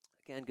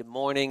Again, good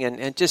morning,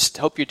 and just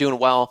hope you're doing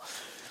well.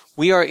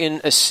 We are in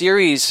a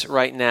series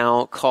right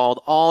now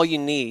called All You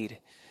Need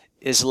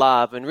is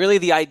Love. And really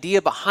the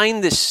idea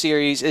behind this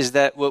series is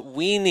that what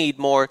we need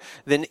more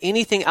than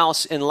anything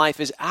else in life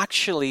is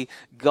actually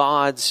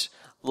God's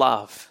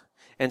love.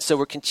 And so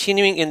we're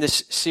continuing in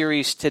this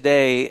series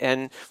today,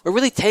 and we're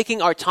really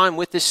taking our time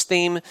with this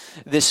theme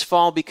this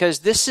fall because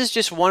this is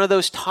just one of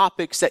those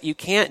topics that you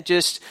can't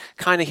just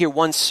kind of hear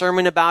one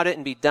sermon about it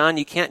and be done.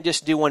 You can't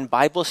just do one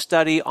Bible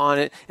study on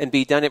it and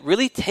be done. It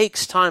really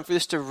takes time for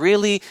this to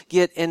really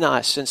get in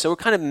us. And so we're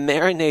kind of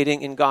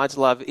marinating in God's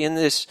love in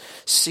this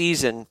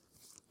season.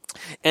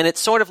 And it's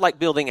sort of like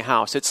building a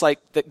house. It's like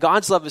that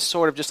God's love is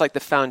sort of just like the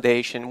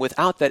foundation.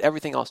 Without that,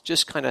 everything else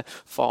just kind of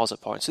falls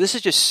apart. So this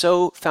is just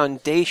so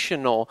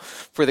foundational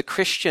for the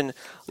Christian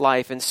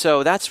life. And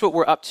so that's what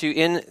we're up to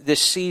in this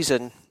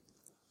season.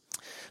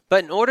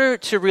 But in order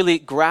to really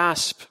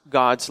grasp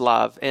God's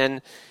love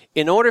and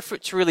in order for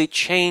it to really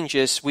change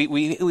us,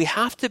 we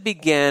have to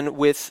begin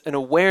with an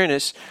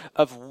awareness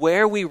of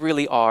where we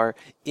really are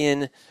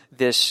in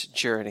this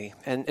journey.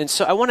 And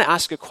so I want to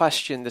ask a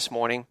question this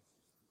morning.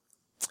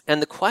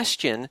 And the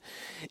question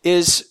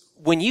is,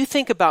 when you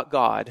think about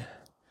God,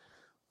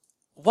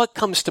 what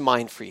comes to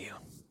mind for you?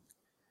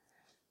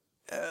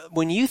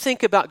 When you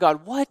think about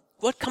God,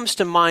 what comes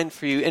to mind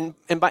for you?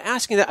 And by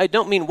asking that, I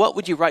don't mean what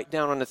would you write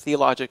down on a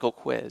theological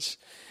quiz.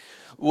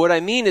 What I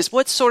mean is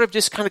what sort of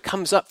just kind of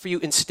comes up for you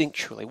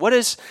instinctually? What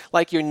is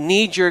like your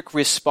knee-jerk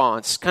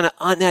response, kind of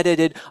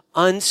unedited,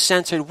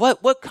 uncensored?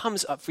 What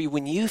comes up for you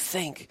when you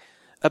think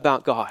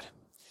about God?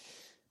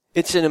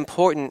 It's an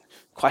important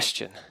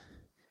question.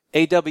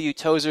 A.W.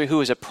 Tozer, who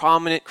was a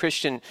prominent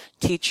Christian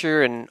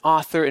teacher and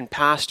author and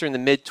pastor in the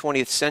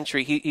mid-20th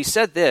century, he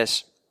said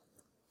this.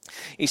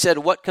 He said,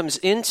 what comes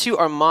into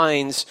our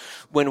minds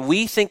when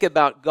we think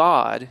about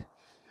God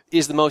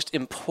is the most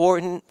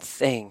important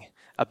thing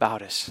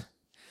about us.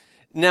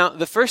 Now,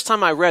 the first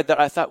time I read that,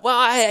 I thought, well,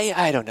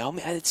 I don't know.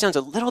 It sounds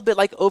a little bit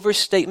like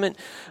overstatement.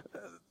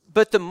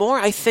 But the more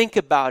I think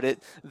about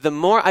it, the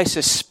more I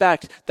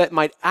suspect that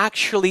might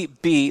actually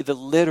be the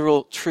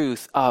literal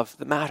truth of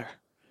the matter.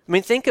 I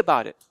mean, think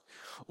about it.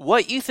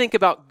 What you think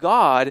about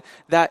God,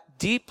 that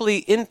deeply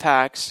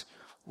impacts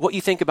what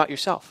you think about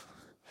yourself.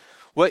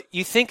 What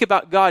you think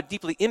about God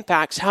deeply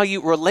impacts how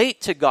you relate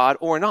to God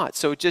or not.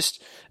 So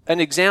just an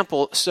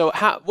example. So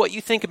what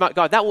you think about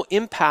God, that will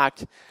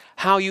impact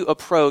how you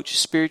approach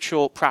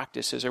spiritual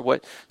practices or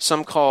what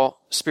some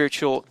call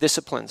spiritual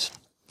disciplines.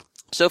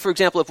 So, for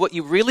example, if what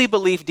you really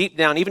believe deep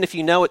down, even if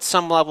you know at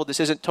some level this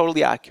isn't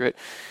totally accurate,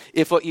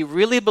 if what you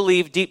really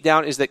believe deep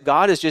down is that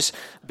God is just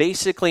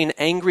basically an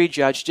angry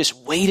judge just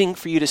waiting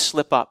for you to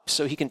slip up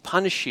so he can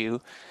punish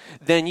you,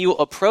 then you will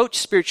approach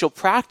spiritual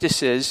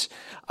practices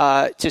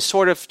to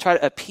sort of try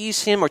to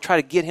appease him or try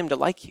to get him to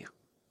like you,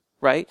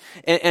 right?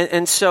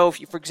 And so,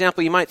 if you, for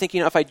example, you might think,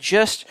 if I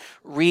just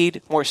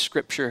read more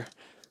scripture,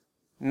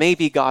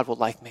 maybe God will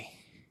like me.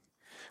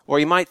 Or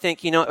you might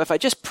think, if I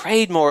just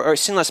prayed more or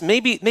sinned less,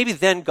 maybe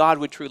then God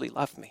would truly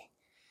love me.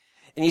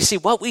 And you see,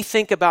 what we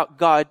think about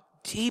God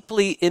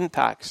deeply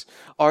impacts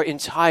our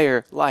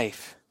entire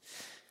life.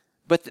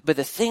 But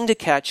the thing to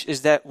catch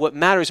is that what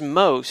matters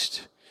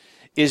most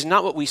is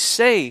not what we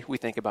say we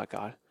think about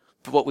God,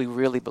 but what we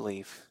really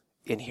believe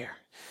in here.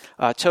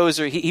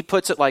 Tozer, he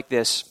puts it like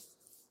this.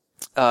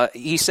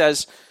 He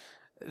says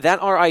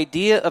that our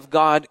idea of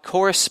God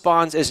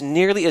corresponds as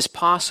nearly as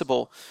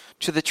possible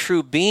to the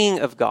true being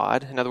of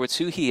God, in other words,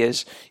 who he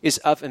is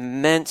of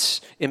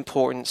immense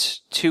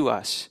importance to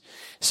us.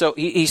 So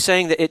he's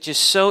saying that it's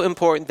just so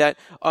important that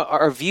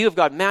our view of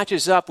God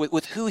matches up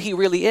with who he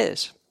really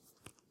is.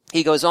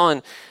 He goes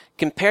on,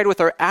 compared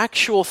with our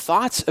actual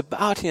thoughts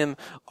about him,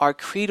 our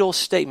creedal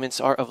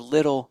statements are of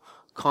little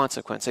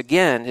consequence.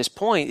 Again, his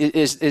point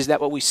is that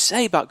what we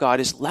say about God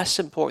is less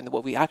important than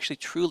what we actually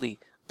truly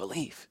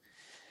believe.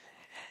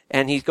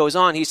 And he goes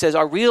on, he says,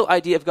 our real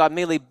idea of God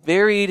may be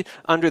buried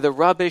under the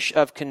rubbish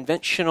of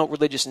conventional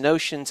religious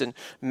notions and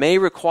may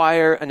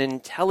require an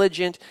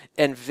intelligent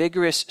and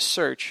vigorous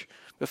search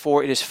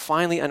before it is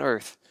finally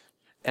unearthed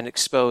and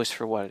exposed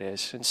for what it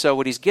is. And so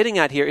what he's getting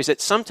at here is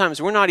that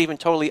sometimes we're not even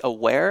totally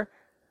aware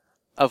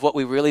of what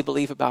we really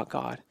believe about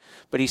God.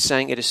 But he's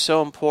saying it is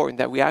so important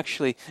that we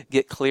actually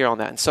get clear on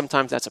that. And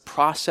sometimes that's a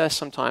process,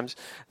 sometimes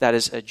that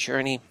is a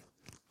journey,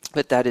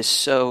 but that is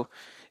so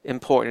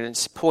important. And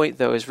his point,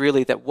 though, is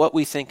really that what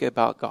we think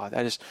about God,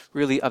 that is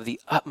really of the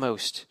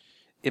utmost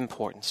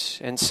importance.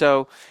 And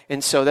so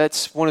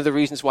that's one of the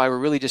reasons why we're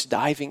really just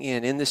diving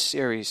in this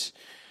series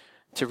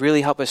to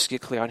really help us get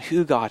clear on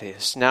who God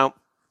is. Now,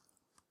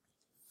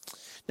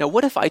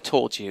 what if I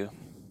told you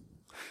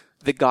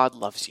that God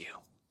loves you?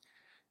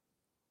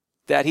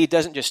 That he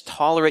doesn't just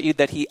tolerate you,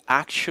 that he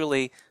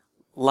actually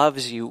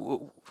loves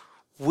you?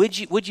 Would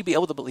you be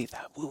able to believe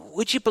that?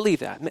 Would you believe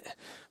that?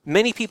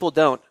 Many people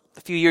don't. A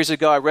few years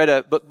ago, I read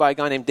a book by a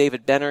guy named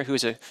David Benner, who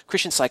is a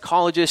Christian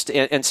psychologist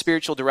and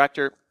spiritual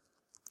director.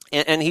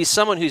 And he's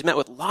someone who's met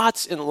with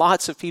lots and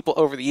lots of people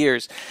over the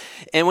years.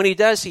 And when he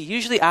does, he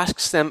usually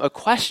asks them a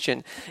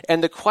question.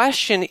 And the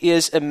question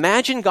is,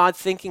 imagine God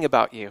thinking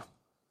about you.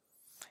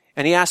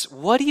 And he asks,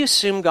 what do you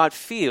assume God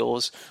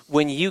feels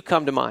when you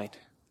come to mind?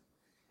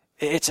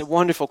 It's a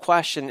wonderful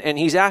question. And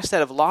he's asked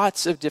that of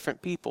lots of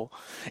different people.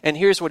 And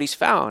here's what he's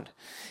found.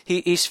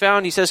 He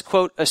says,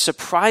 quote, a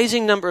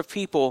surprising number of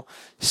people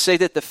say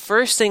that the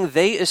first thing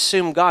they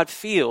assume God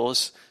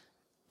feels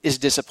is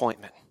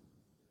disappointment.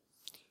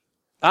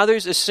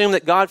 Others assume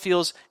that God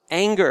feels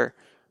anger,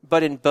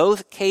 but in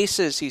both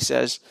cases, he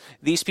says,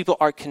 these people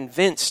are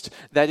convinced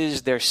that it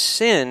is their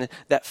sin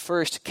that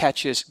first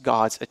catches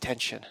God's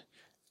attention.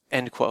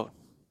 End quote.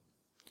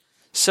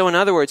 So in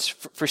other words,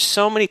 for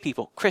so many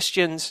people,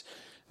 Christians,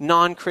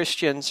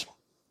 non-Christians,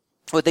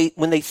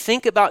 when they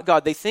think about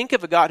God, they think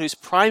of a God whose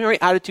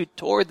primary attitude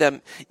toward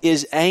them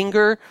is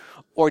anger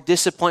or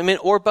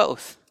disappointment or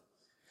both.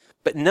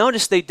 But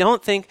notice they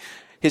don't think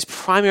his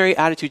primary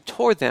attitude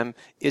toward them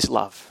is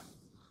love.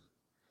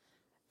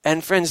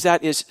 And friends,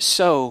 that is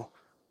so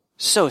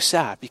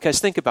sad, because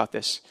think about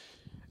this.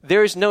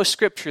 There is no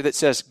scripture that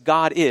says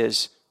God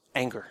is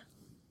anger.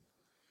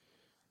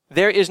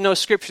 There is no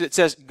scripture that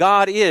says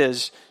God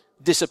is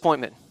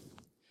disappointment.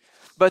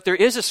 But there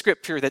is a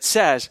scripture that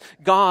says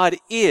God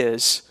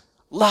is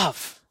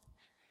love.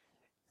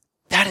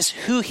 That is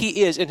who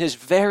he is in his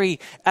very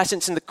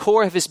essence, in the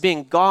core of his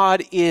being.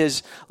 God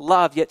is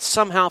love. Yet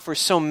somehow for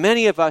so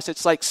many of us,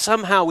 it's like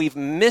somehow we've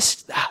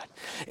missed that.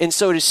 And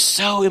so it is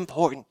so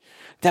important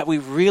that we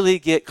really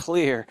get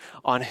clear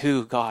on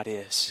who God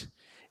is.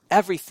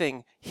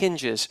 Everything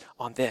hinges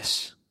on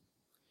this.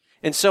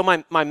 And so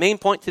my main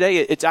point today,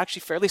 it's actually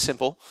fairly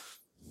simple.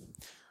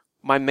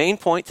 My main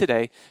point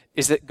today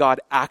is that God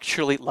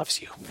actually loves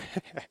you.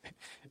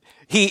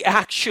 He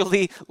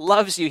actually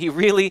loves you. He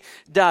really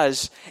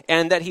does.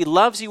 And that he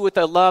loves you with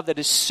a love that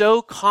is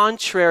so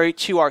contrary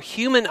to our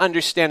human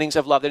understandings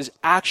of love that is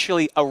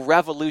actually a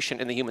revolution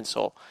in the human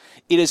soul.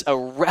 It is a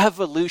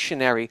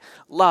revolutionary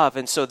love.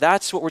 And so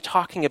that's what we're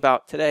talking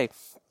about today.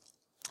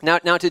 Now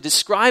to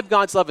describe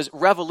God's love as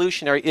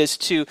revolutionary is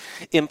to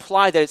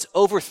imply that it's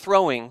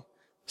overthrowing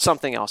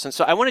something else. And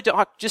so I wanted to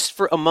talk just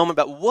for a moment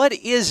about what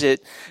is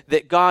it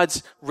that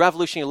God's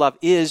revolutionary love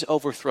is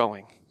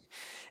overthrowing.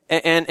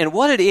 And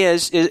what it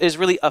is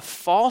really a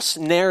false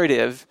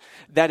narrative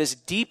that is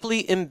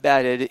deeply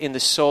embedded in the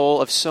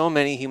soul of so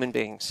many human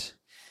beings.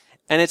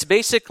 And it's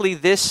basically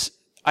this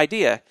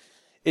idea.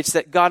 It's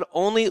that God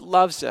only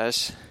loves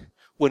us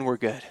when we're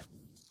good.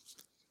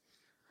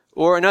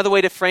 Or another way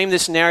to frame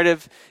this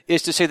narrative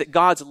is to say that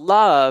God's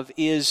love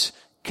is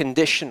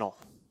conditional.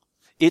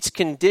 It's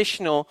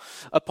conditional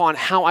upon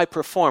how I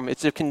perform.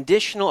 It's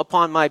conditional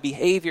upon my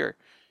behavior.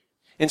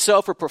 And so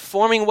if we're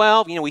performing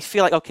well, we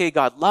feel like, okay,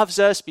 God loves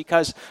us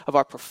because of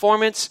our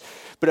performance.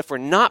 But if we're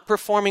not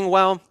performing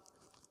well,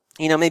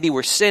 maybe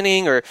we're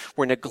sinning or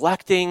we're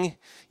neglecting,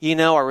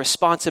 our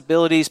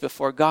responsibilities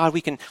before God.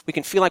 We can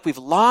feel like we've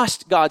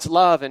lost God's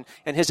love and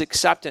his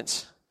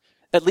acceptance,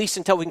 at least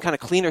until we can kind of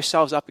clean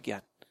ourselves up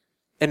again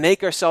and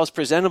make ourselves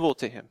presentable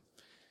to him.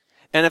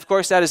 And of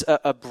course, that is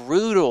a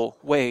brutal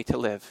way to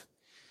live.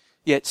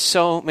 Yet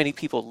so many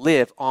people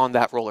live on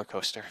that roller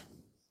coaster.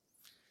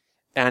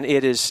 And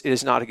it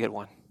is not a good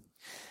one.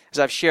 As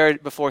I've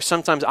shared before,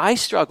 sometimes I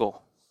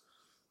struggle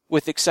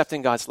with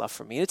accepting God's love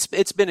for me.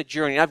 It's been a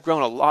journey. I've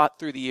grown a lot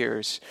through the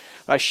years.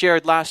 I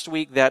shared last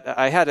week that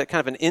I had a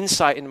kind of an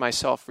insight into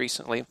myself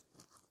recently.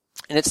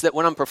 And it's that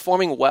when I'm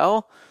performing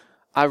well,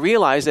 I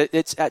realize that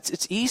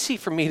it's easy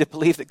for me to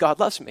believe that God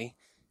loves me.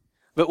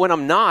 But when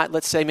I'm not,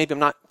 let's say maybe I'm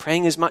not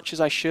praying as much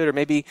as I should, or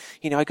maybe,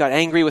 I got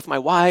angry with my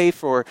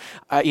wife, or,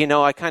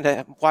 I kind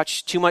of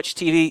watched too much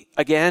TV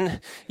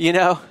again,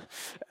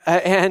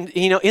 and,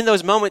 in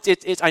those moments,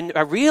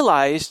 I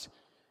realized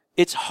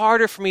it's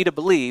harder for me to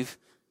believe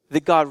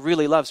that God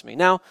really loves me.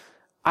 Now,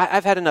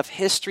 I've had enough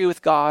history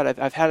with God.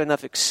 I've had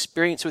enough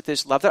experience with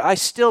his love that I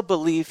still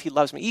believe he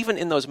loves me, even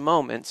in those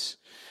moments.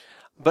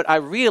 But I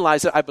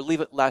realize that I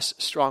believe it less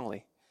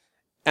strongly.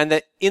 And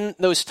that in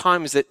those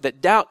times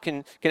that doubt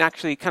can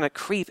actually kind of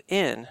creep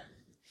in.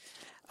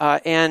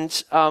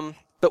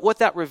 But what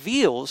that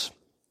reveals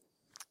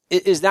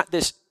is that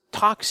this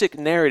toxic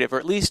narrative, or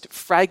at least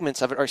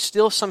fragments of it, are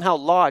still somehow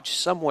lodged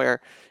somewhere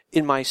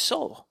in my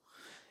soul.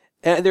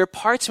 And there are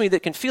parts of me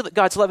that can feel that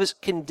God's love is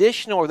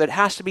conditional, or that it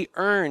has to be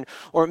earned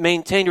or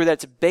maintained, or that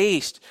it's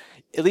based,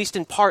 at least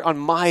in part, on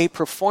my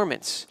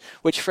performance,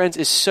 which, friends,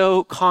 is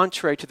so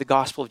contrary to the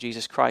gospel of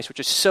Jesus Christ,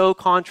 which is so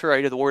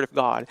contrary to the word of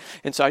God.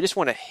 And so I just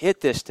want to hit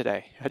this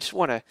today. I just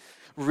want to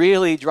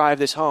really drive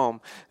this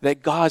home,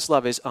 that God's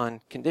love is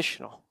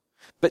unconditional.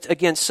 But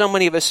again, so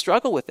many of us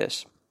struggle with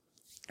this.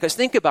 Because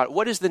think about it.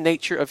 What is the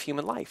nature of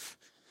human life?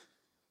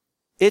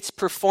 It's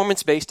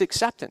performance-based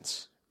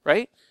acceptance,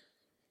 right?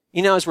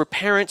 As we're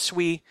parents,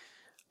 we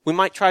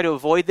might try to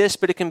avoid this,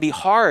 but it can be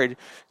hard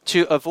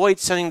to avoid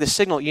sending the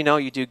signal,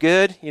 you do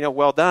good,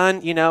 well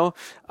done,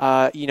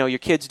 your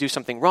kids do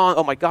something wrong.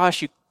 Oh my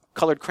gosh, you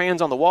colored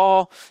crayons on the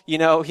wall,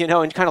 and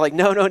kind of like,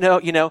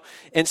 no.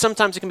 And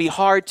sometimes it can be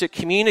hard to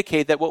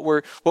communicate that what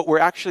we're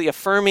actually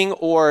affirming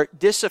or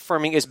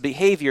disaffirming is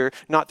behavior,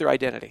 not their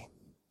identity.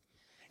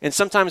 And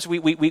sometimes we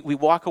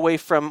walk away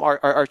from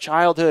our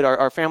childhood,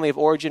 our family of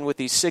origin with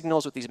these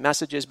signals, with these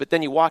messages, but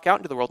then you walk out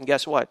into the world and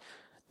guess what?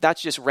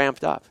 That's just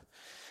ramped up.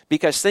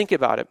 Because think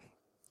about it.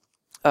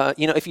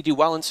 If you do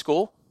well in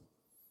school,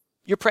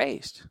 you're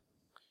praised.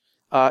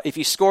 If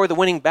you score the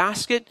winning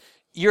basket,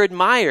 you're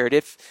admired.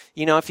 If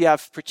you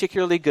have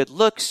particularly good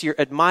looks, you're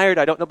admired.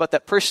 I don't know about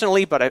that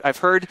personally, but I've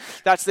heard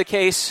that's the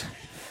case.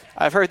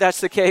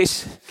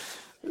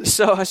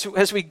 So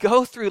as we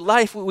go through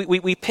life,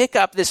 we pick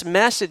up this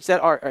message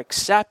that our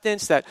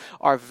acceptance, that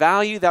our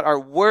value, that our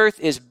worth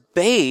is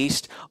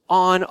based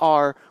on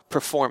our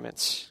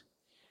performance.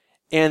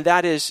 And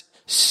that is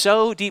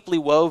so deeply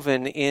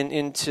woven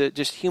into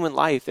just human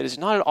life that it's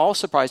not at all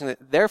surprising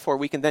that therefore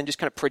we can then just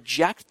kind of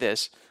project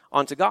this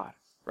onto God,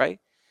 right?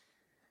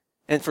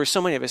 And for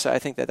so many of us, I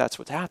think that that's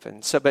what's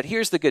happened. But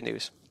here's the good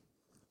news.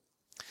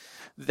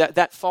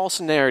 That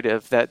false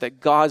narrative that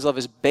God's love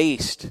is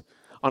based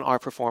on our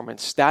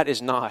performance, that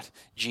is not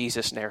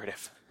Jesus'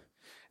 narrative.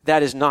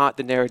 That is not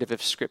the narrative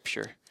of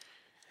Scripture.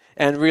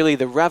 And really,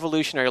 the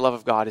revolutionary love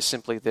of God is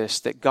simply this,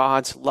 that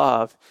God's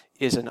love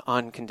is an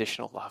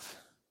unconditional love.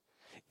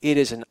 It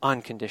is an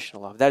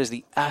unconditional love. That is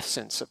the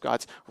essence of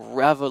God's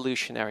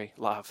revolutionary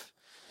love.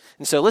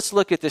 And so let's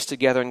look at this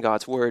together in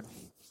God's Word.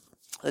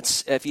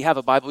 If you have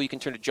a Bible, you can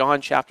turn to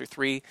John chapter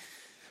 3,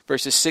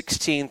 verses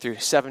 16 through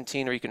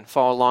 17, or you can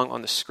follow along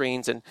on the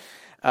screens. And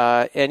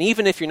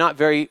even if you're not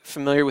very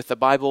familiar with the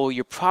Bible,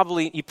 you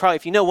probably,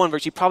 if you know one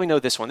verse, you probably know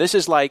this one. This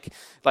is like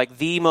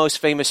the most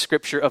famous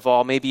scripture of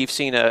all. Maybe you've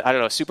seen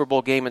a Super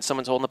Bowl game and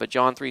someone's holding up a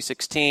John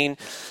 3:16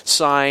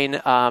 sign.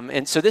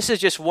 And so this is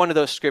just one of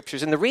those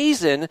scriptures. And the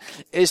reason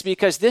is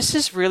because this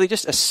is really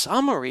just a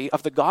summary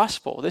of the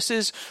gospel. This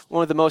is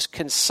one of the most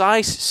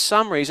concise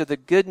summaries of the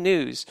good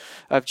news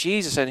of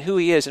Jesus and who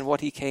he is and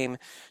what he came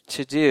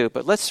to do.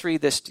 But let's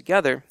read this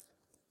together.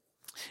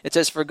 It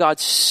says, "For God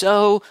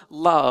so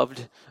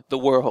loved the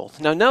world."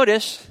 Now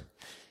notice,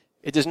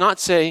 it does not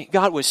say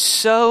God was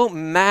so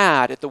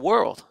mad at the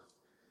world.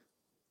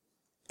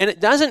 And it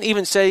doesn't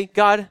even say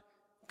God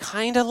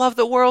kind of loved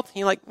the world.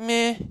 You're like,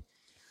 meh.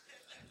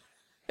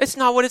 It's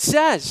not what it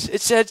says.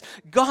 It says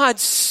God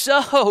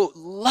so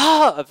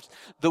loved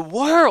the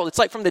world. It's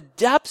like from the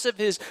depths of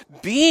his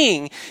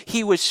being,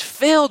 he was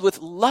filled with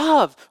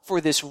love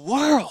for this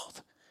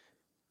world.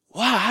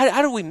 Wow,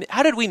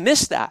 how did we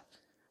miss that?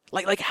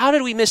 Like, how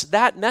did we miss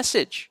that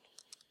message?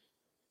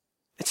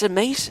 It's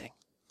amazing.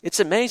 It's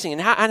amazing.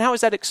 And how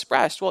is that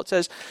expressed? Well, it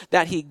says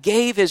that he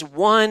gave his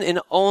one and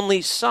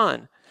only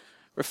Son,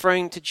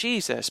 referring to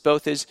Jesus,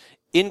 both his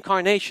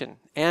incarnation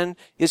and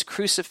his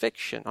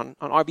crucifixion on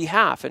our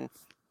behalf. And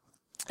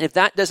if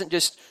that doesn't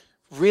just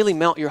really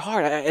melt your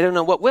heart, I don't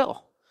know what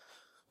will.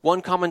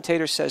 One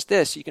commentator says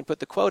this, you can put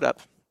the quote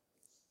up.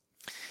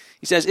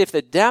 He says, "If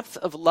the depth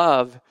of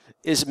love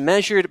is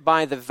measured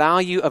by the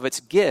value of its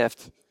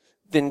gift,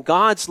 then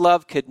God's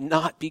love could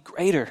not be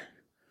greater.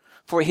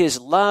 For his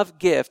love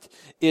gift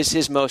is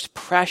his most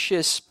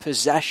precious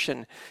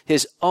possession,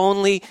 his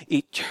only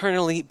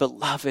eternally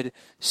beloved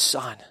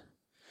Son."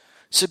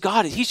 So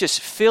God, he's just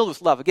filled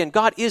with love. Again,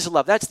 God is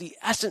love. That's the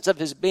essence of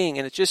his being,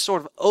 and it's just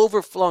sort of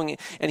overflowing.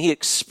 And he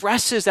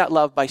expresses that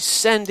love by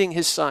sending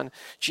his Son,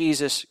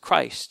 Jesus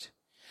Christ.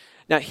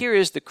 Now, here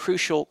is the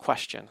crucial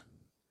question.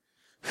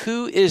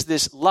 Who is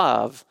this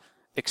love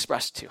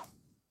expressed to?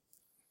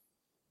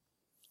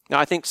 Now,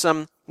 I think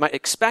some might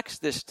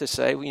expect this to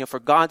say, for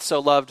God so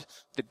loved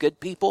the good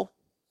people,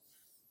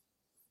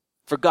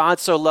 for God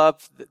so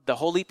loved the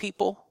holy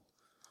people,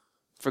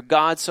 for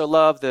God so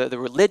loved the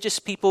religious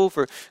people,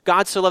 for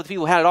God so loved the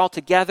people who had it all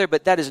together,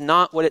 but that is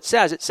not what it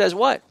says. It says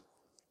what?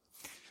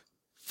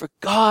 For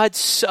God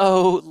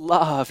so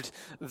loved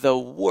the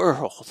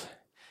world.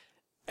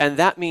 And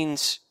that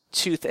means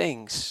two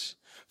things.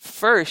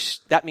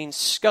 First, that means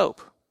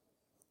scope.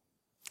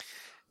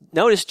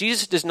 Notice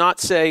Jesus does not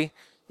say,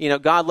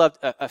 God loved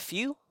a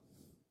few.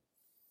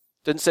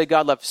 Doesn't say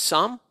God loved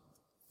some.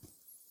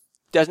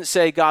 Doesn't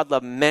say God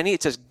loved many.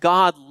 It says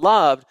God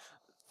loved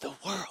the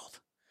world,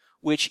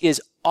 which is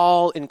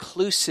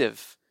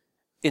all-inclusive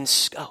in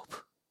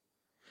scope.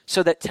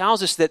 So that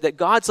tells us that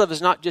God's love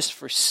is not just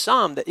for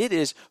some, that it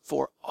is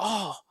for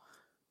all.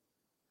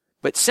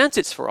 But since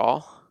it's for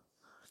all,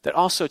 that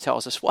also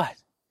tells us what?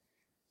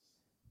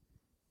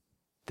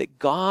 That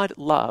God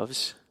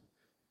loves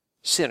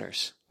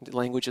sinners, the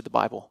language of the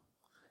Bible.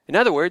 In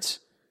other words,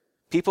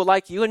 people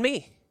like you and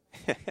me.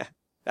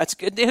 That's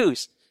good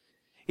news.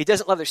 He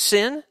doesn't love their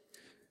sin,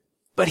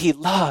 but he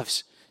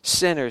loves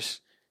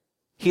sinners.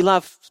 He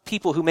loves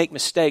people who make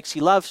mistakes.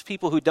 He loves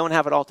people who don't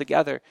have it all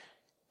together.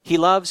 He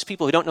loves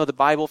people who don't know the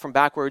Bible from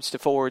backwards to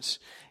forwards.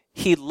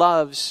 He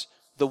loves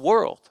the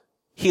world.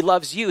 He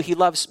loves you. He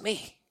loves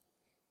me.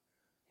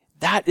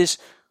 That is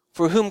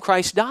for whom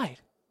Christ died.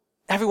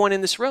 Everyone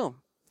in this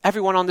room.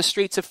 everyone on the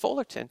streets of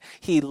Fullerton.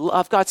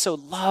 God so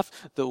loved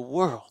the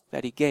world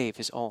that he gave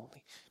his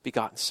only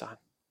begotten Son.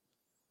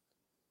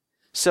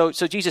 So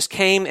Jesus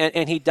came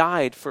and he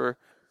died for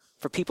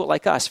people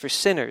like us, for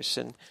sinners.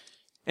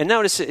 And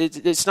notice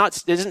it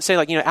doesn't say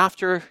like,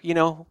 after,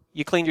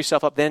 you cleaned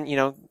yourself up, then,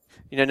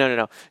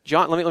 no.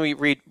 John, let me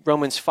read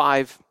Romans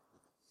 5,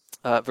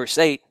 verse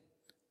 8.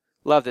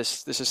 Love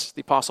this. This is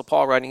the Apostle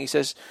Paul writing. He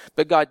says,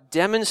 but God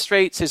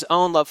demonstrates his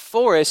own love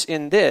for us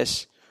in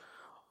this.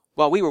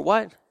 While we were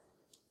what?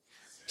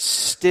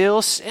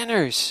 Still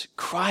sinners.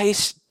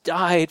 Christ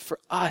died for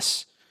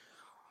us.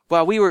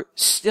 While we were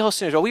still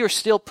sinners, while we were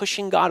still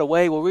pushing God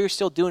away, while we were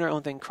still doing our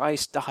own thing,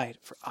 Christ died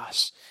for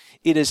us.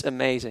 It is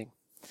amazing.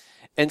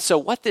 And so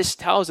what this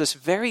tells us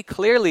very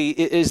clearly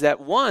is that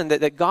one,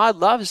 that God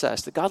loves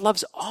us, that God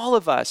loves all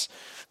of us,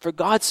 for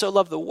God so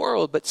loved the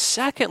world. But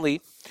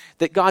secondly,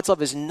 that God's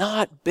love is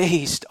not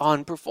based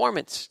on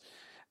performance,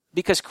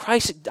 because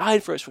Christ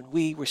died for us when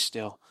we were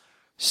still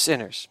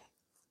sinners.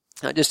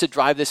 Now, just to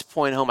drive this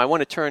point home, I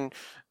want to turn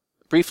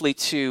briefly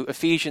to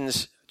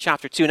Ephesians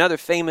chapter 2, another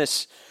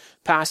famous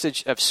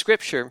passage of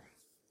Scripture,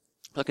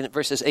 looking at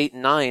verses 8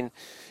 and 9.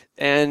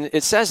 And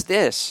it says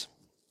this.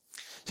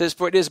 It says,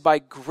 for it is by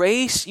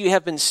grace you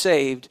have been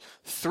saved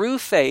through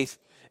faith,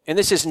 and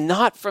this is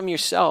not from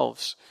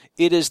yourselves.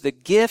 It is the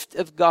gift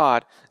of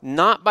God,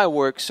 not by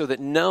works, so that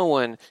no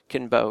one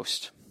can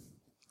boast.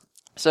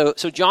 So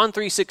John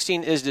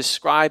 3:16 is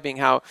describing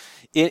how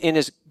in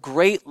his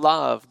great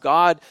love,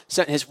 God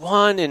sent his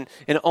one and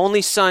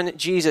only Son,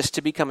 Jesus,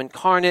 to become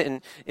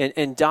incarnate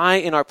and die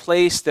in our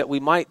place that we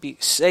might be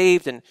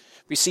saved and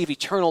receive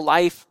eternal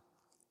life.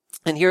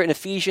 And here in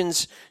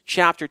Ephesians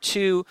chapter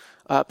 2,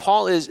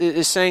 Paul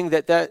is saying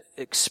that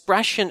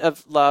expression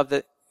of love,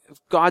 that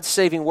God's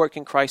saving work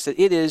in Christ, that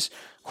it is,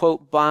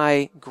 quote,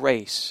 by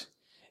grace.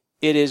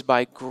 It is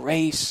by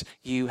grace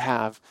you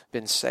have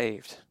been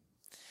saved.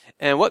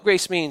 And what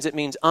grace means, it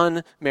means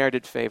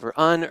unmerited favor,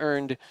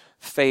 unearned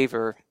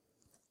favor,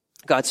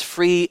 God's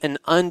free and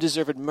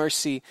undeserved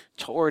mercy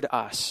toward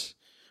us.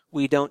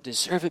 We don't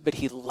deserve it, but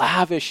he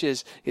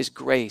lavishes his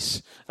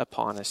grace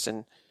upon us.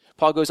 And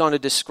Paul goes on to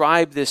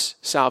describe this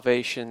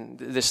salvation,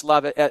 this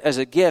love, as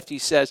a gift. He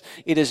says,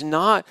 it is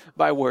not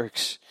by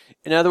works.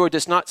 In other words,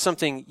 it's not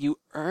something you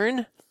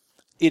earn.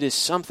 It is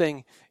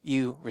something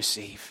you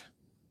receive.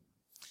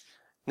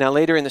 Now,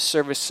 later in the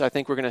service, I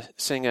think we're going to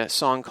sing a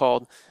song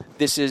called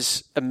This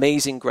Is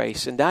Amazing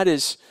Grace. And that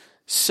is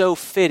so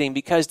fitting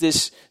because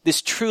this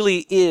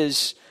truly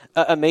is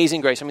amazing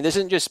grace. I mean, this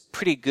isn't just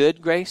pretty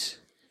good grace.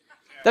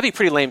 That'd be a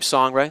pretty lame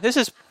song, right? This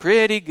is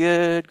pretty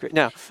good.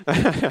 No.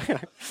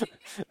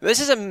 This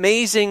is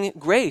amazing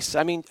grace.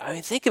 I mean,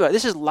 think about it.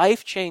 This is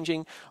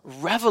life-changing,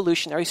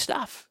 revolutionary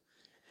stuff.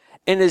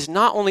 And it is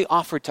not only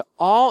offered to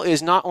all, it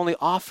is not only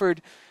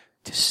offered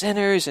to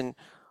sinners and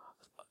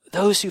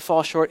those who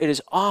fall short. It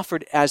is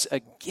offered as a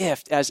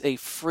gift, as a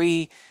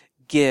free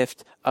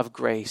gift of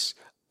grace,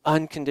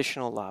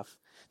 unconditional love.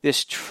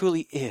 This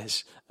truly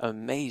is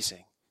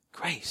amazing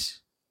grace.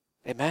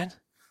 Amen?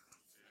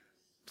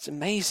 It's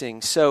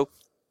amazing. So,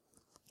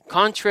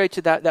 contrary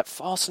to that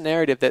false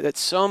narrative that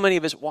so many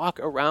of us walk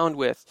around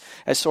with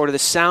as sort of the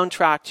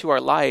soundtrack to our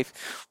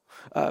life,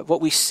 what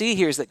we see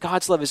here is that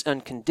God's love is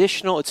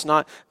unconditional. It's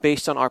not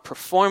based on our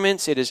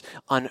performance. It is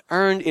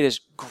unearned. It is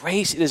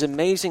grace. It is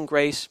amazing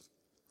grace.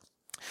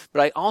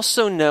 But I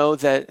also know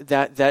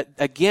that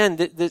again,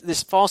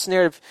 this false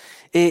narrative,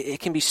 it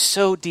can be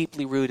so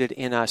deeply rooted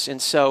in us.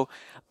 And so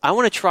I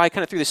want to try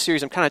kind of through this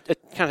series, I'm kind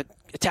of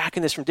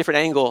attacking this from different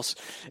angles.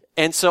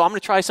 And so I'm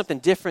going to try something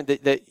different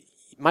that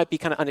might be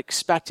kind of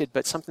unexpected,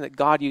 but something that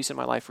God used in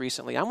my life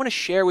recently. I want to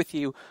share with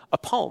you a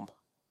poem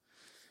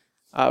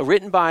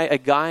written by a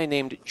guy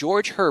named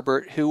George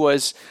Herbert, who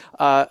was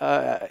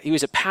he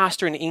was a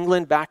pastor in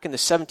England back in the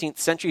 17th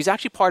century. He's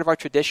actually part of our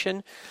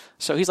tradition,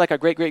 so he's like our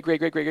great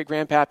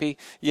grandpappy,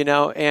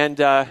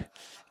 and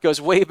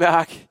goes way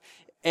back.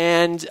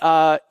 And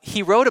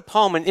he wrote a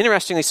poem, and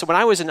interestingly, so when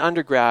I was an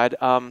undergrad,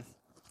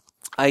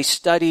 I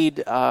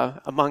studied,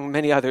 among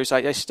many others,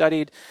 I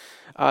studied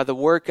the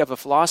work of a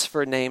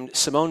philosopher named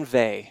Simone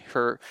Weil.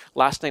 Her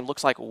last name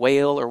looks like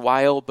whale or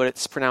weil, but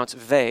it's pronounced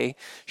Weil.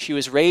 She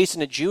was raised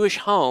in a Jewish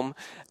home,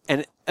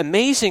 and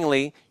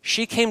amazingly,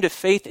 she came to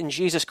faith in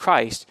Jesus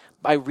Christ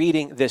by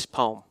reading this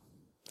poem.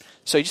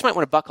 So you just might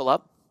want to buckle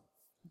up.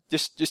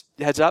 Just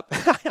heads up.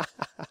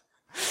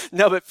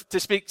 No, but to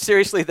speak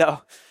seriously,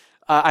 though,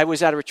 I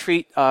was at a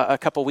retreat a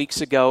couple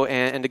weeks ago,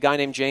 and a guy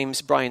named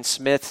James Bryan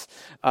Smith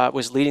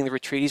was leading the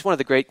retreat. He's one of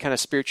the great kind of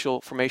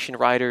spiritual formation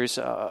writers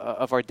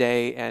of our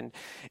day,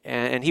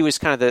 and he was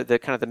kind of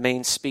the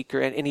main speaker.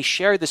 And he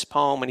shared this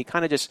poem, and he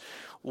kind of just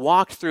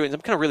walked through, and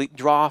I'm kind of really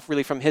draw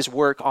from his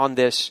work on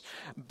this.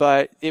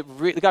 But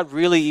God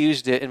really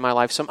used it in my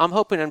life. So I'm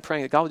hoping and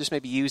praying that God will just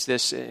maybe use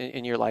this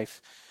in your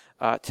life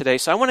today.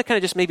 So I want to kind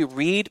of just maybe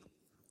read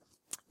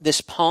this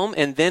poem,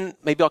 and then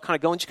maybe I'll kind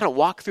of go and just kind of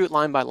walk through it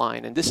line by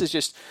line. And this is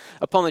just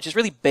a poem that's just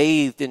really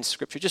bathed in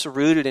Scripture, just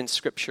rooted in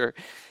Scripture.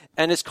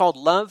 And it's called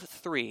Love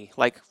 3,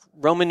 like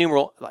Roman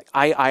numeral, like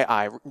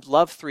I,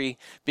 love 3,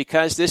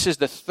 because this is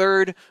the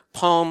third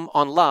poem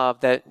on love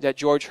that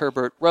George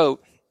Herbert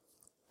wrote.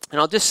 And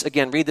I'll just,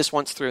 again, read this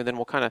once through, and then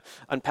we'll kind of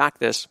unpack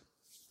this.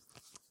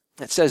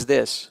 It says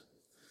this,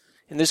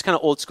 in this kind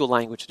of old school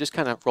language, just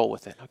kind of roll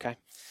with it, okay?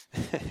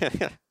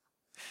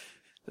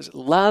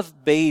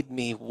 Love bade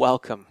me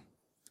welcome,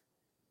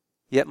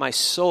 yet my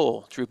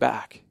soul drew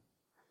back,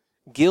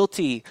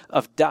 guilty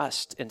of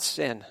dust and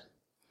sin.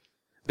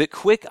 But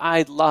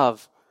quick-eyed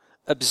love,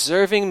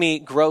 observing me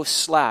grow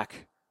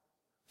slack,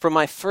 from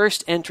my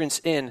first entrance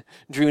in,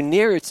 drew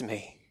nearer to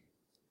me,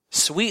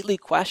 sweetly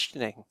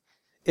questioning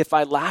if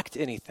I lacked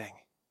anything.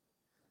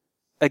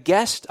 A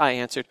guest, I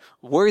answered,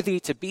 worthy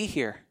to be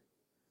here.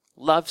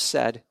 Love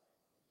said,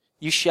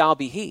 you shall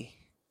be he.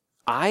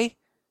 I,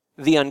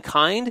 the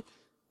unkind,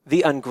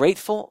 the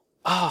ungrateful,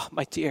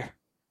 my dear,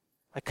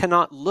 I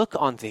cannot look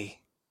on thee.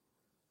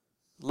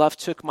 Love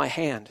took my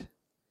hand,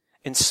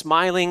 and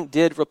smiling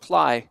did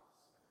reply,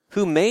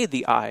 who made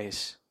the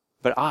eyes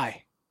but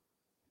I?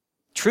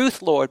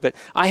 Truth, Lord, but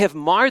I have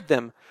marred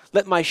them.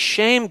 Let my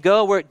shame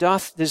go where it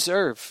doth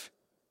deserve.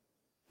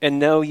 And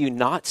know you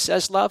not,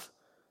 says love,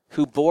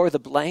 who bore the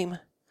blame?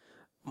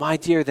 My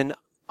dear, then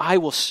I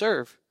will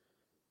serve.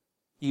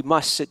 You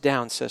must sit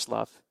down, says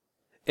love,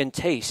 and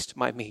taste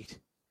my meat.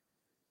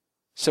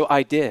 So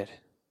I did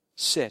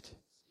sit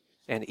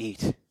and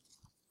eat.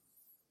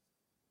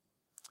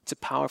 It's a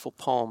powerful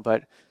poem,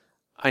 but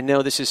I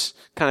know this is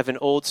kind of an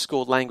old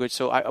school language,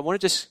 so I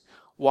want to just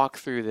walk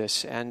through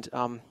this. And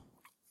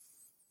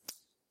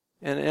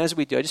as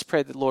we do, I just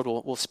pray that the Lord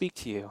will speak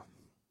to you.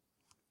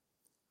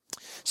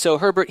 So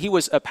Herbert, he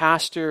was a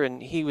pastor,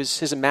 and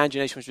his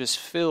imagination was just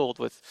filled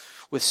with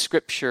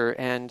Scripture.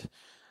 And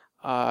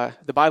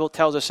the Bible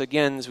tells us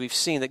again, as we've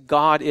seen, that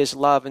God is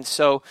love. And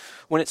so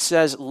when it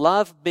says,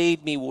 love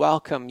bade me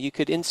welcome, you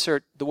could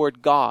insert the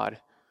word God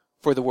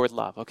for the word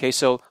love. Okay,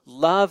 so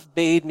love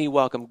bade me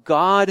welcome.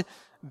 God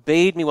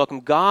bade me welcome.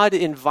 God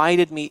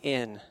invited me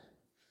in.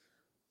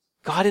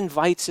 God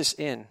invites us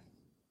in.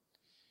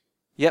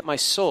 Yet my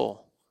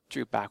soul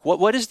drew back.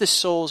 What is the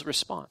soul's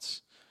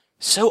response?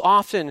 So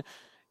often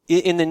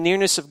in the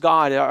nearness of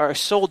God, our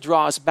soul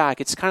draws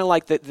back. It's kind of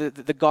like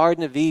the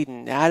Garden of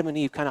Eden, Adam and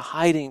Eve kind of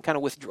hiding, kind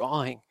of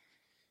withdrawing.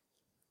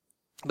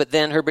 But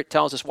then Herbert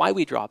tells us why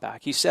we draw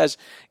back. He says,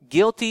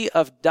 guilty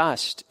of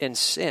dust and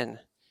sin.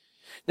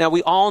 Now,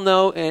 we all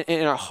know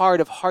in our heart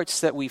of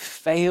hearts that we've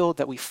failed,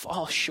 that we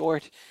fall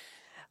short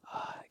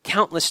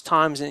countless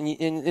times,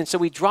 and so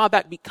we draw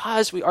back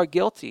because we are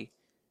guilty.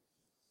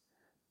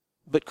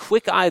 But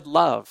quick-eyed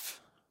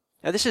love.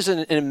 Now, this is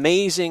an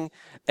amazing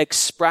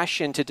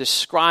expression to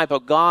describe how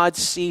God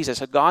sees us,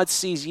 how God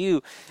sees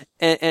you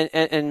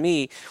and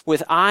me.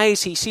 With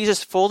eyes, he sees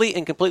us fully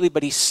and completely,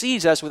 but he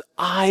sees us with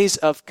eyes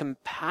of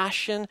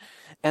compassion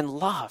and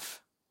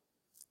love.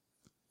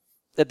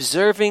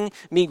 Observing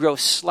me grow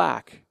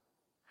slack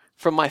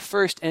from my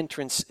first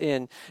entrance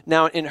in.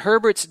 Now, in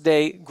Herbert's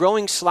day,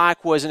 growing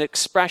slack was an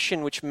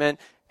expression which meant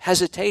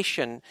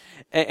hesitation.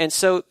 And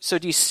so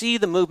do you see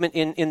the movement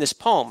in this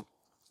poem?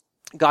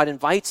 God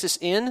invites us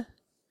in.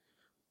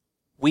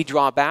 We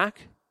draw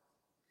back.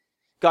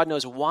 God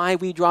knows why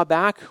we draw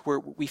back.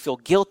 We feel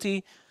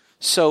guilty.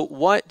 So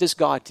what does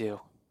God do?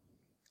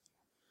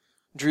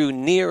 Drew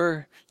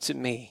nearer to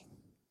me.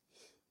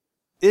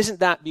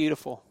 Isn't that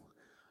beautiful?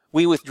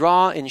 We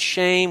withdraw in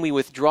shame, we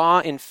withdraw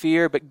in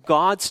fear, but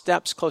God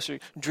steps closer,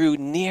 drew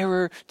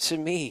nearer to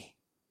me.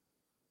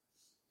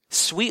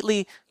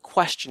 Sweetly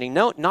questioning.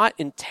 No, not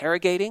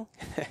interrogating.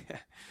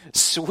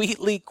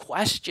 Sweetly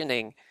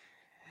questioning.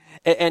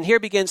 And here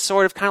begins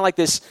sort of kind of like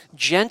this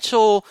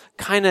gentle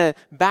kind of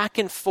back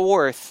and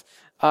forth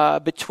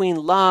between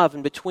love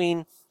and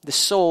between the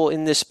soul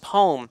in this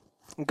poem.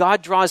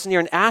 God draws near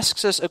and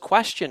asks us a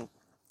question.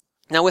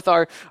 Now, with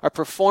our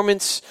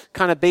performance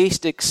kind of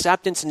based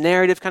acceptance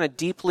narrative kind of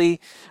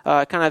deeply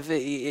kind of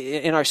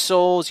in our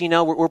souls,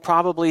 we're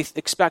probably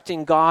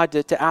expecting God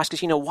to ask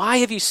us, why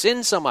have you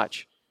sinned so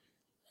much?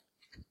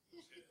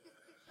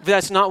 But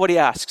that's not what he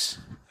asks.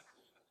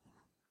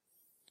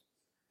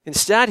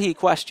 Instead, he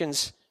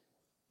questions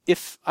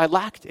if I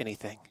lacked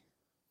anything.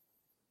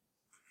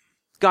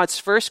 God's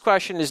first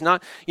question is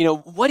not,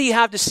 what do you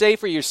have to say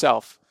for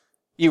yourself,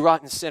 you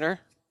rotten sinner?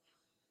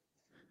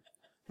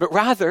 But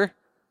rather,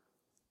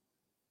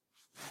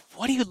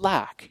 what do you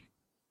lack?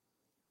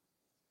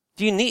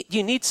 Do you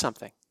need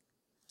something?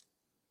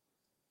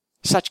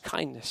 Such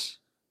kindness.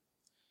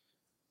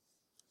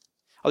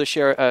 I'll just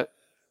share a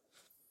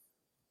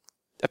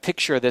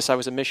picture of this. I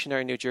was a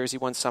missionary in New Jersey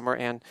one summer,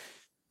 and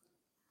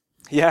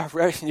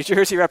New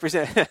Jersey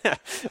represent.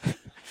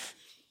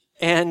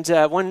 And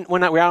one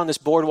night we were out on this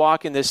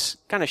boardwalk in this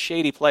kind of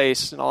shady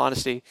place, in all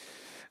honesty,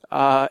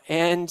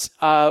 and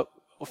a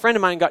friend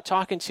of mine got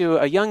talking to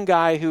a young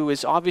guy who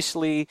was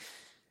obviously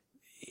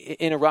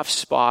in a rough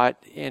spot,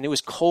 and it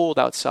was cold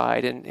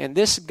outside, and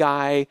this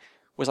guy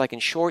was like in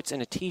shorts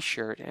and a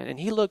t-shirt, and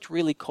he looked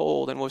really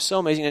cold and was so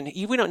amazing. And I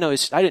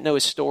didn't know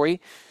his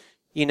story,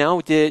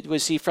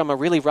 Was he from a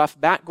really rough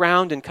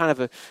background and kind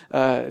of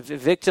a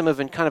victim of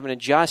kind of an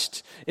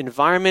unjust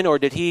environment, or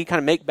did he kind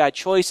of make bad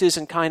choices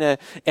and kind of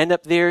end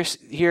up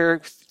here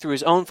through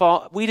his own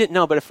fault? We didn't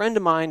know, but a friend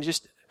of mine,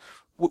 just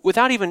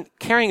without even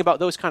caring about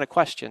those kind of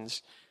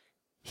questions,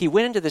 he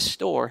went into the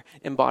store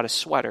and bought a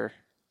sweater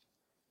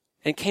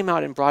and came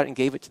out and brought it and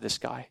gave it to this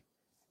guy.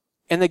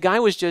 And the guy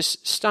was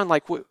just stunned,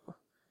 like,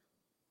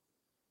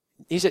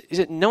 he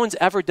said, no one's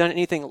ever done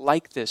anything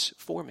like this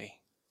for me.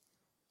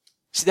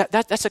 See,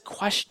 that's a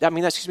question. I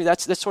mean, that's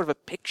sort of a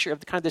picture of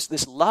the kind of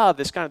this love,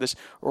 this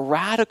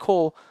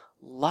radical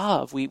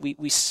love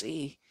we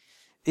see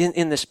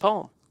in this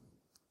poem.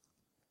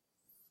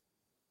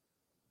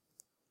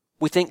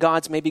 We think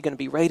God's maybe going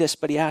to berate us,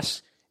 but he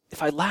asks,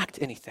 if I lacked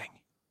anything.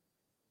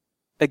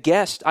 A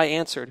guest, I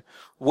answered,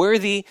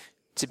 worthy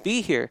to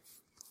be here.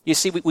 You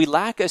see, we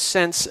lack a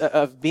sense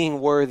of being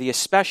worthy,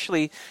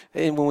 especially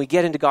when we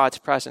get into God's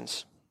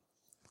presence.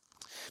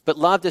 But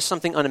love does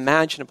something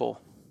unimaginable.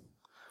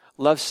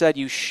 Love said,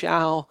 you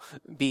shall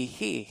be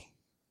he.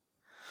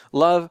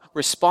 Love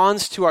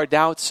responds to our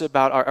doubts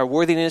about our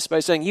worthiness by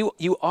saying,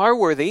 you are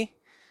worthy.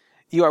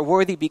 You are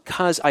worthy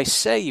because I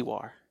say you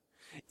are.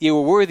 You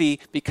are worthy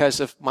because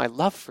of my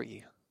love for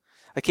you.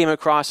 I came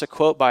across a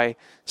quote by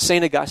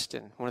St.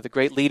 Augustine, one of the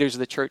great leaders of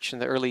the church in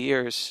the early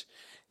years.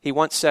 He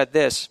once said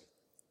this,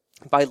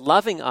 by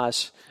loving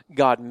us,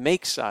 God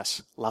makes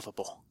us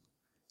lovable.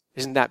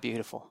 Isn't that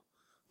beautiful?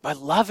 By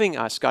loving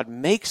us, God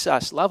makes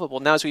us lovable.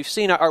 Now, as we've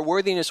seen, our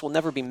worthiness will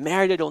never be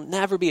merited. It will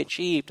never be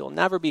achieved. It will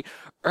never be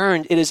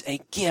earned. It is a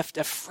gift,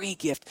 a free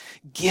gift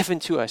given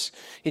to us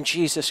in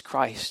Jesus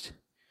Christ.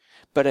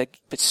 But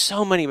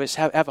so many of us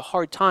have a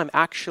hard time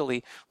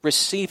actually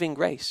receiving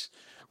grace,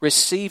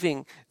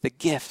 receiving the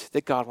gift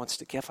that God wants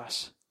to give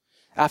us.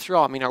 After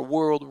all, I mean, our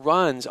world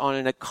runs on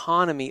an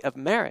economy of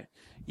merit.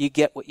 You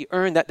get what you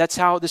earn. That's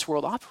how this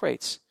world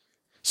operates.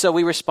 So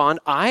we respond,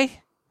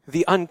 I,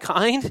 the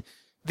unkind,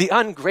 the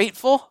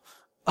ungrateful,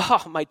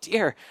 oh, my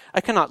dear,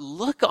 I cannot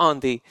look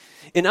on thee.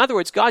 In other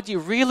words, God, do you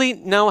really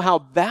know how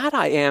bad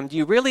I am? Do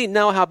you really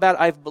know how bad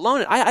I've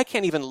blown it? I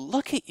can't even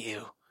look at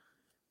you.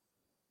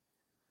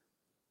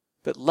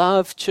 But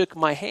love took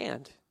my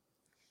hand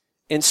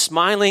and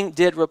smiling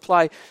did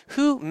reply,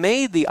 who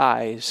made the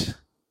eyes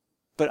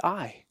but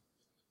I?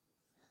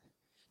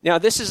 Now,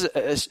 this is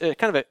a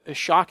kind of a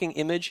shocking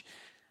image,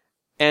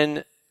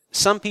 and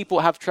some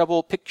people have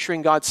trouble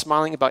picturing God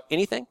smiling about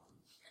anything,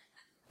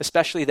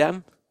 especially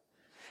them.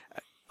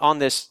 On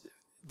this,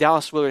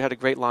 Dallas Willard had a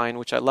great line,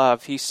 which I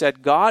love. He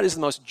said, God is the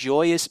most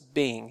joyous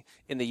being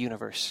in the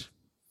universe.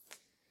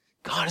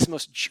 God is the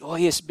most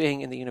joyous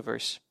being in the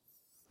universe.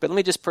 But let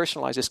me just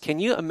personalize this. Can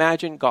you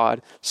imagine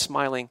God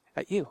smiling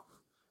at you?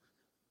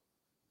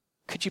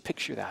 Could you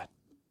picture that?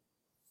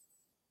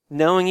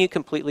 Knowing you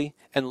completely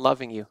and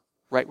loving you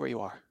right where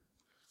you are.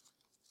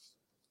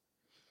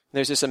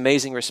 There's this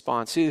amazing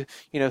response.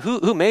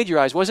 Who made your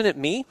eyes? Wasn't it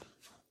me?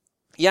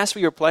 Yes,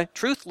 we reply,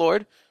 truth,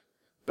 Lord,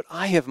 but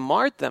I have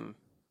marred them.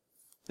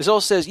 The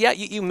soul says, yeah,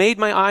 you made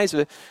my eyes,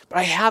 but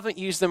I haven't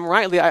used them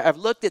rightly. I've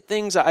looked at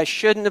things I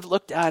shouldn't have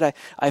looked at.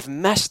 I've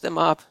messed them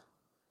up.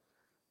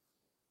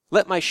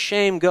 Let my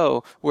shame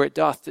go where it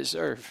doth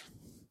deserve.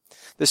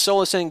 The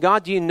soul is saying,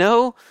 God, do you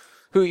know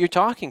who you're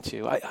talking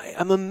to?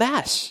 I'm a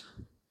mess.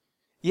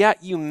 Yeah,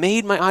 you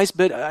made my eyes,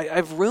 but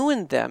I've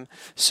ruined them.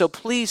 So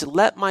please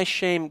let my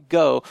shame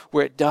go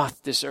where it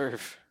doth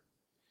deserve.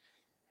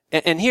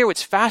 And here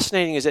what's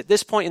fascinating is at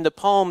this point in the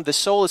poem, the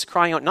soul is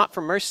crying out not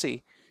for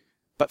mercy,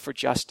 but for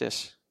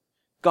justice.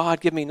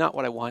 God, give me not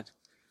what I want,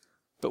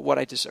 but what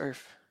I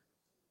deserve.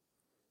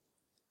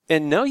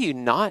 And know you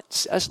not,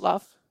 says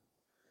love,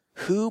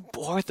 who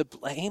bore the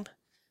blame?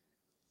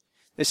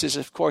 This is,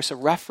 of course, a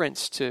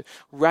reference to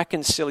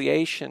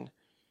reconciliation,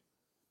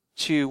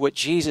 to what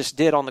Jesus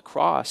did on the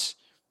cross.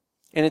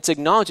 And it's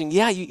acknowledging,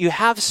 yeah, you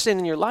have sin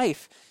in your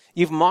life.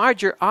 You've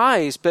marred your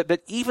eyes,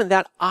 but even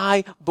that,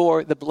 I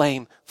bore the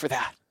blame for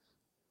that.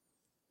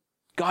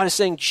 God is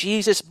saying,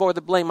 Jesus bore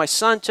the blame. My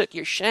son took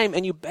your shame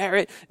and you bear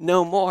it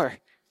no more.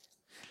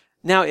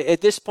 Now,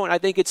 at this point, I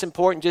think it's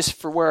important just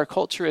for where our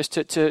culture is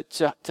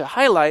to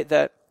highlight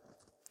that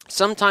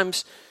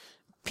sometimes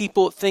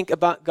people think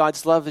about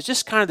God's love as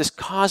just kind of this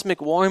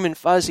cosmic, warm and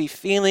fuzzy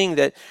feeling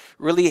that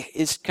really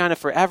is kind of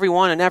for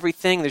everyone and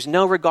everything. There's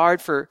no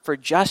regard for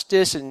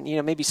justice, and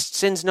maybe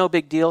sin's no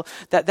big deal.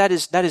 That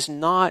is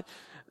not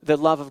the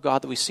love of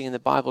God that we see in the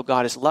Bible.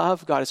 God is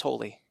love, God is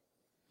holy.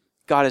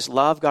 God is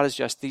love, God is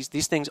just.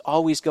 These things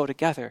always go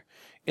together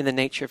in the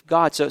nature of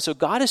God. So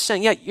God is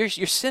saying, yeah, your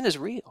sin is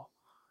real.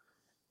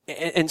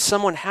 And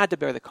someone had to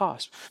bear the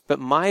cost. But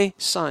my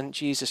son,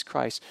 Jesus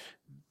Christ,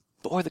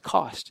 bore the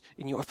cost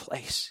in your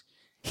place.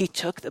 He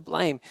took the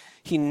blame.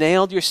 He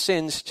nailed your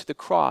sins to the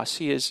cross.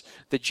 He is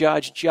the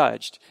judge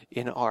judged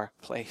in our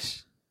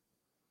place.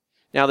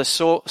 Now the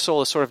soul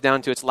is sort of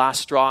down to its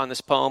last straw in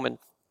this poem and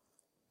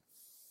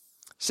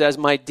says,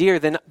 my dear,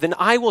 then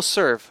I will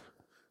serve.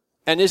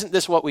 And isn't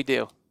this what we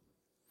do?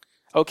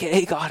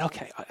 Okay, God,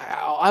 okay,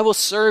 I will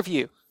serve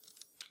you.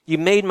 You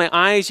made my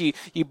eyes.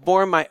 You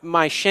bore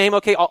my shame.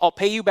 Okay, I'll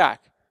pay you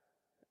back.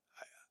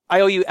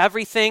 I owe you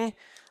everything.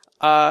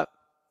 I'll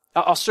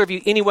serve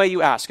you any way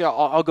you ask.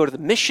 I'll go to the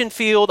mission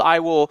field.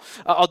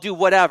 I'll do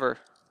whatever.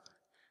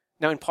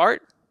 Now, in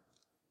part,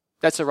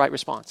 that's the right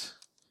response.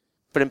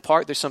 But in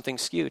part, there's something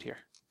skewed here.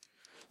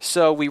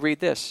 So we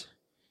read this.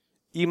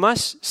 You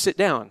must sit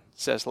down,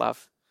 says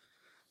love,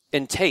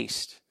 and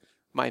taste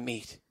my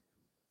meat.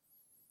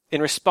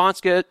 In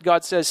response,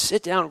 God says,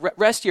 sit down,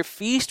 rest your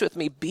feast with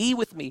me, be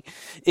with me,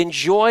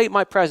 enjoy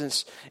my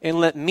presence, and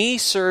let me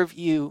serve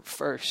you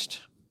first.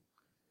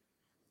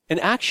 And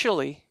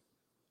actually,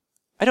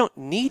 I don't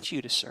need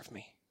you to serve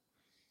me.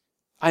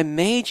 I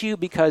made you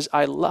because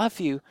I love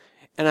you,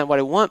 and what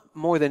I want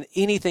more than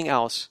anything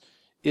else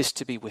is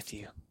to be with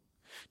you,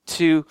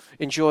 to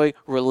enjoy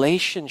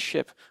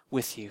relationship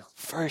with you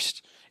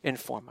first and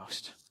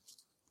foremost.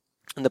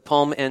 And the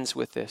poem ends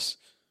with this.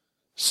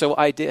 So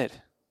I did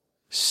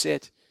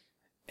sit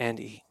and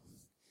eat.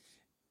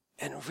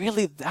 And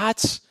really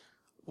that's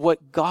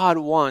what God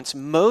wants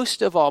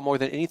most of all, more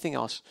than anything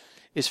else,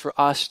 is for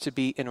us to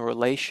be in a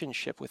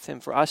relationship with him,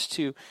 for us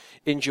to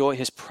enjoy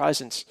his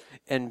presence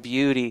and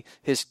beauty,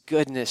 his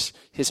goodness,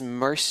 his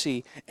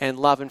mercy and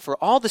love, and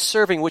for all the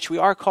serving which we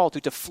are called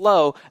to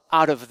flow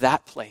out of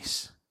that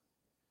place.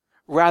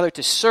 Rather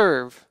to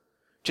serve,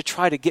 to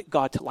try to get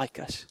God to like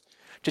us,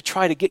 to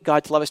try to get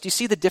God to love us. Do you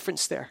see the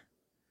difference there?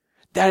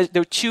 There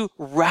are two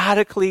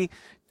radically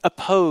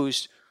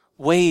opposed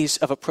ways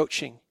of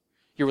approaching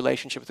your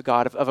relationship with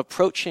God, of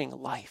approaching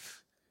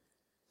life.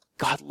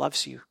 God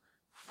loves you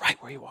right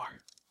where you are.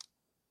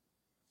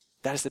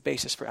 That is the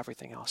basis for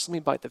everything else. Let me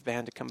invite the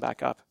band to come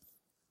back up.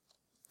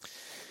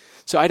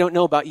 So I don't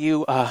know about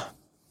you, but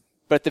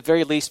at the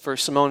very least for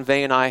Simone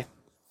Weil and I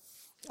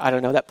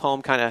don't know, that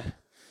poem kind of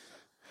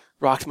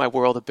rocked my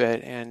world a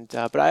bit. And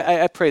but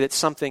I pray that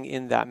something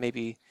in that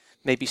maybe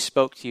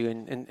spoke to you,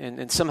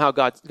 and somehow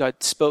God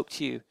spoke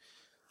to you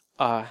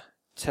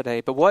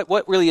today. But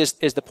what really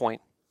is the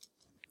point?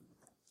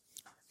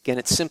 Again,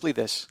 it's simply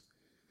this: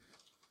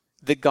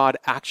 that God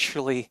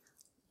actually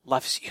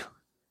loves you.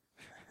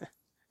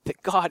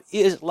 That God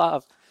is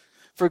love.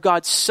 For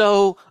God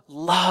so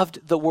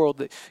loved the world,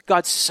 that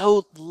God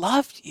so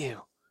loved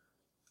you.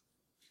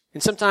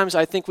 And sometimes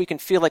I think we can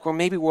feel like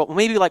maybe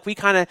like we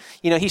kind of,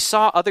 he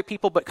saw other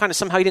people, but kind of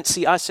somehow he didn't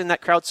see us in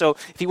that crowd. So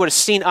if he would have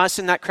seen us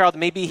in that crowd,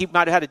 maybe he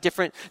might have had a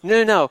different,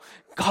 no.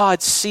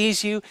 God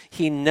sees you.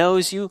 He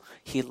knows you.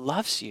 He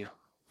loves you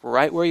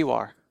right where you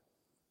are.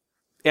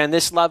 And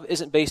this love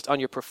isn't based on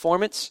your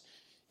performance.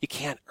 You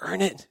can't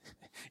earn it.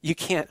 You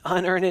can't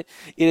unearn it.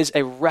 It is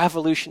a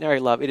revolutionary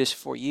love. It is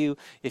for you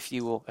if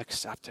you will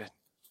accept it.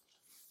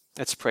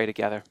 Let's pray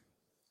together.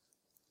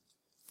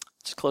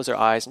 Let's close our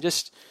eyes and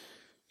just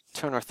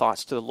turn our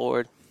thoughts to the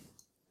Lord.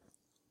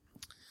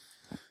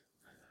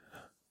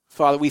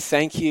 Father, we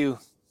thank you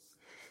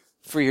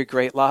for your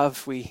great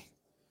love. We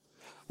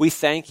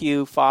thank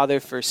you, Father,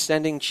 for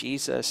sending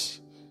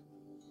Jesus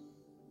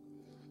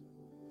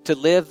to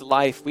live the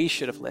life we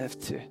should have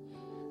lived, to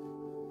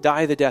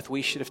die the death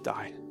we should have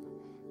died,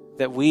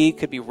 that we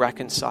could be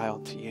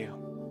reconciled to you.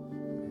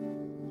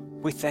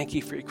 We thank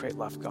you for your great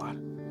love, God.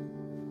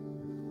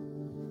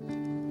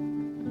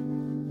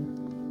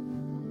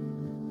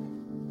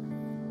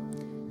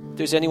 If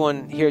there's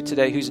anyone here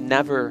today who's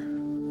never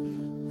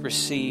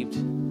received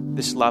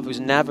this love, who's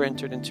never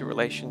entered into a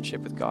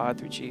relationship with God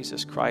through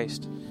Jesus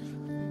Christ,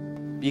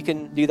 you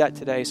can do that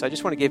today. So I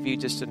just want to give you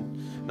just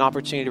an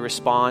opportunity to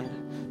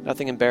respond.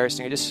 Nothing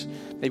embarrassing. I just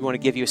maybe want to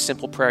give you a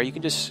simple prayer. You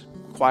can just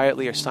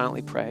quietly or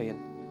silently pray.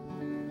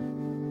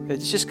 And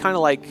it's just kind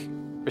of like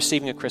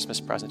receiving a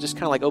Christmas present. Just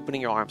kind of like opening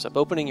your arms up,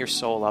 opening your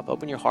soul up,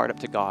 open your heart up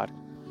to God.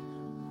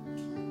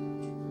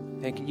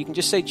 And you can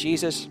just say,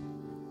 Jesus,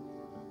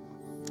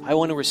 I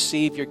want to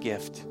receive your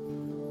gift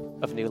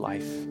of new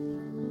life.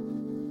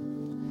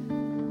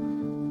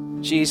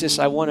 Jesus,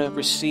 I want to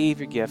receive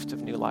your gift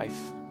of new life.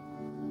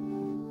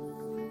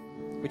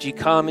 Would you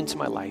come into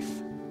my life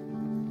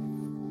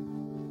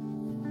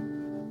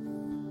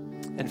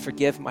and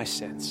forgive my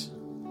sins?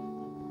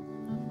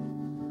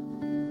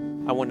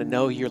 I want to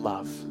know your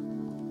love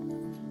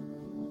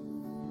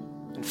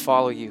and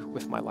follow you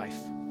with my life.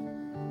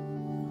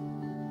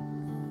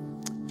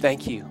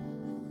 Thank you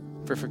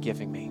for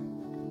forgiving me.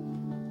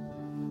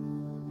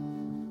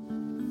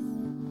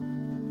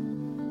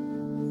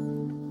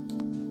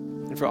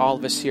 And for all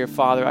of us here,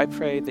 Father, I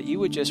pray that you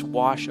would just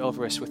wash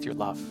over us with your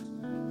love.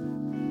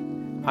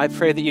 I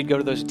pray that you'd go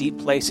to those deep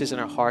places in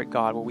our heart,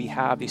 God, where we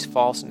have these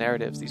false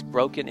narratives, these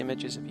broken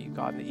images of you,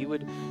 God, and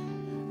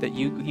that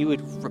you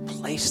would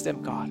replace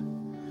them, God,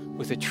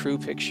 with a true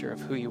picture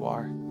of who you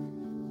are.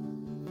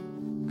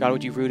 God,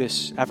 would you root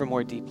us ever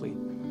more deeply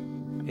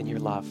in your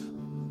love?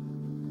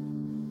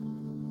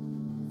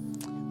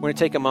 We're going to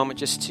take a moment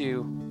just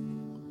to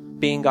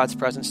be in God's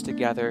presence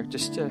together,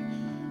 just to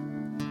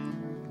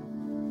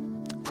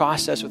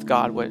process with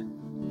God what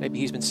maybe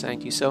he's been saying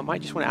to you. So I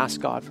might just want to ask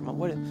God for a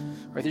moment,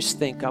 or just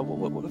think, God,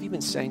 what have you been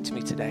saying to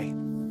me today?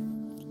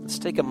 Let's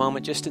take a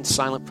moment just in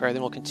silent prayer,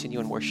 then we'll continue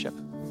in worship.